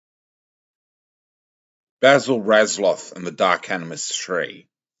Basil, Rasloff, and the Dark Animus 3.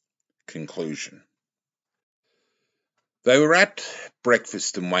 Conclusion. They were at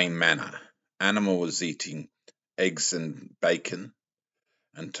breakfast in Wayne Manor. Animus was eating eggs and bacon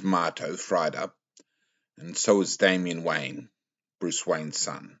and tomato fried up, and so was Damien Wayne, Bruce Wayne's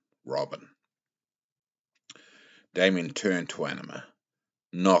son, Robin. Damien turned to Animus.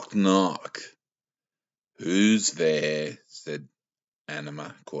 "Knock, knock." "Who's there?" said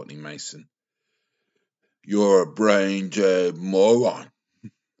Animus, Courtney Mason. "You're a brain-dead moron."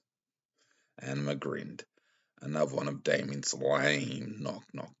 Animus grinned. Another one of Damien's lame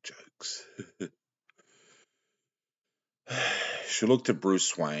knock-knock jokes. She looked at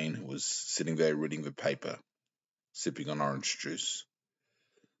Bruce Wayne, who was sitting there reading the paper, sipping on orange juice.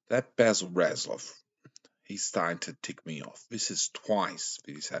 "That Basil Rasloff, he's starting to tick me off. This is twice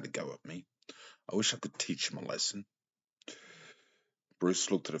that he's had a go at me. I wish I could teach him a lesson." Bruce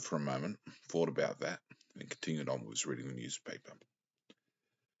looked at her for a moment, thought about that, and continued on with his reading the newspaper.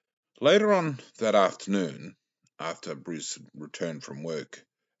 Later on that afternoon, after Bruce had returned from work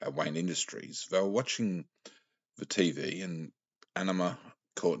at Wayne Industries, they were watching the TV, and Animus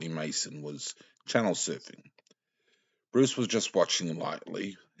Courtney Mason was channel surfing. Bruce was just watching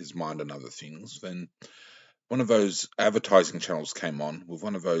lightly, his mind on other things. Then one of those advertising channels came on with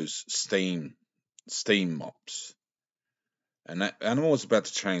one of those steam mops. And Animus was about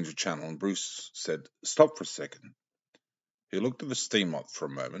to change the channel, and Bruce said, "Stop for a second." He looked at the steam mop for a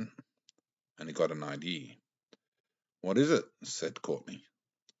moment, and he got an idea. "What is it?" said Courtney.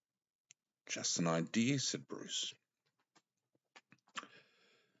 "Just an idea," said Bruce.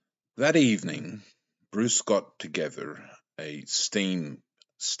 That evening, Bruce got together a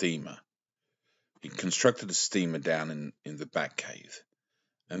steamer. He constructed a steamer down in the back cave,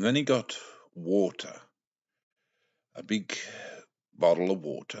 and then he got water, a big bottle of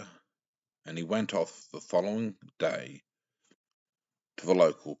water, and he went off the following day to the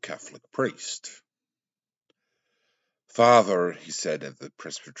local Catholic priest. "Father," he said at the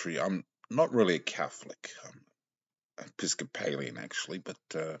presbytery, "I'm not really a Catholic. I'm Episcopalian, actually, but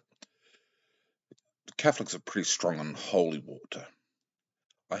Catholics are pretty strong on holy water.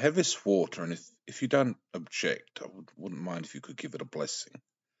 I have this water, and if you don't object, I wouldn't mind if you could give it a blessing."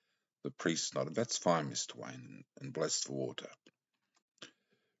 The priest nodded. "That's fine, Mr. Wayne," and blessed the water.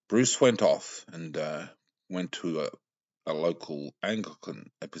 Bruce went off and went to a local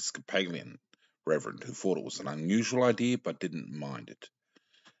Anglican Episcopalian reverend who thought it was an unusual idea but didn't mind it.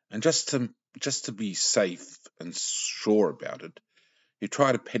 And just to be safe and sure about it, he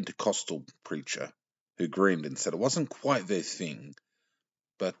tried a Pentecostal preacher who grinned and said it wasn't quite their thing,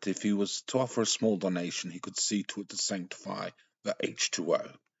 but if he was to offer a small donation, he could see to it to sanctify the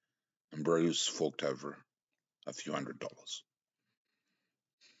H2O. And Bruce forked over a few $100s.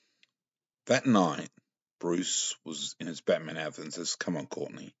 That night, Bruce was in his Batman outfit and says, "Come on,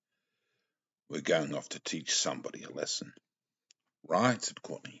 Courtney. We're going off to teach somebody a lesson." "Right," said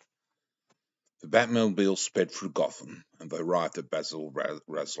Courtney. The Batmobile sped through Gotham, and they arrived at Basil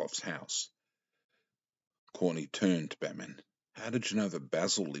Rasloff's house. Courtney turned to Batman. "How did you know that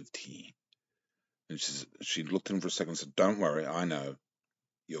Basil lived here?" And she looked at him for a second and said, "Don't worry, I know.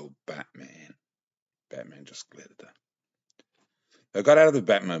 You're Batman." Batman just glared at her. They got out of the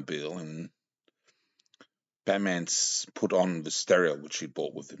Batmobile, and Batman put on the stereo which he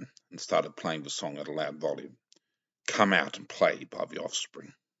brought with him and started playing the song at a loud volume. "Come Out and Play" by The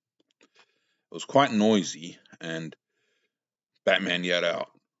Offspring. It was quite noisy, and Batman yelled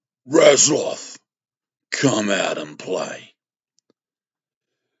out, "Rasloff, come out and play."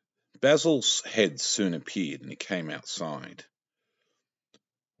 Basil's head soon appeared, and he came outside.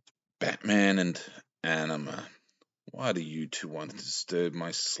 "Batman and Animus, why do you two want to disturb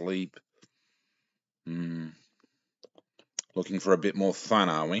my sleep? Looking for a bit more fun,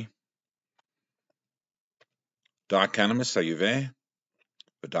 are we? Dark Animus, are you there?"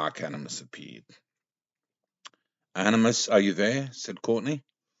 The Dark Animus appeared. "Animus, are you there?" said Courtney.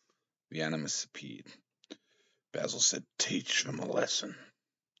 The Animus appeared. Basil said, "Teach them a lesson."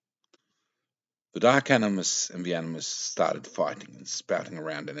 The Dark Animus and the Animus started fighting and spouting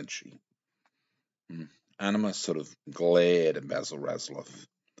around energy. Animus sort of glared at Basil Rasloff,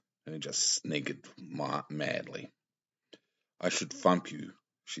 and he just sniggered madly. "I should thump you,"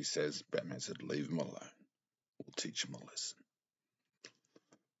 she says. Batman said, "Leave him alone. We'll teach him a lesson."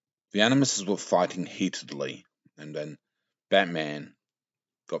 The Animuses were fighting heatedly, and then Batman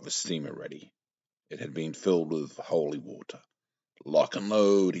got the steamer ready. It had been filled with holy water. "Lock and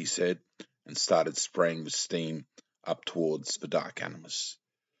load," he said, and started spraying the steam up towards the Dark Animus.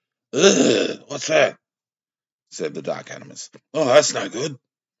 "Ugh, what's that?" said the Dark Animus. "Oh, that's no good.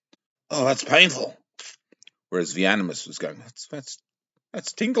 Oh, that's painful." whereas the Animus was going,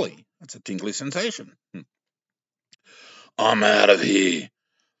 that's tingly. That's a tingly sensation. I'm out of here.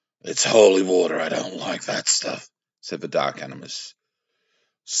 It's holy water. I don't like that stuff, said the Dark Animus.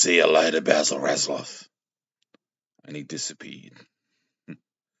 See you later, Basil Rasloff. And he disappeared.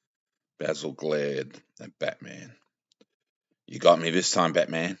 Basil glared at Batman. You got me this time,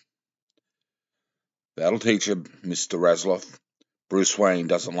 Batman. That'll teach you, Mr. Rasloff. Bruce Wayne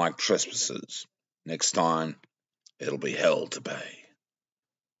doesn't like trespassers. Next time, it'll be hell to pay,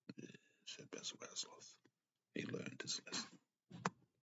 said Basil Rasloff. He learned his lesson.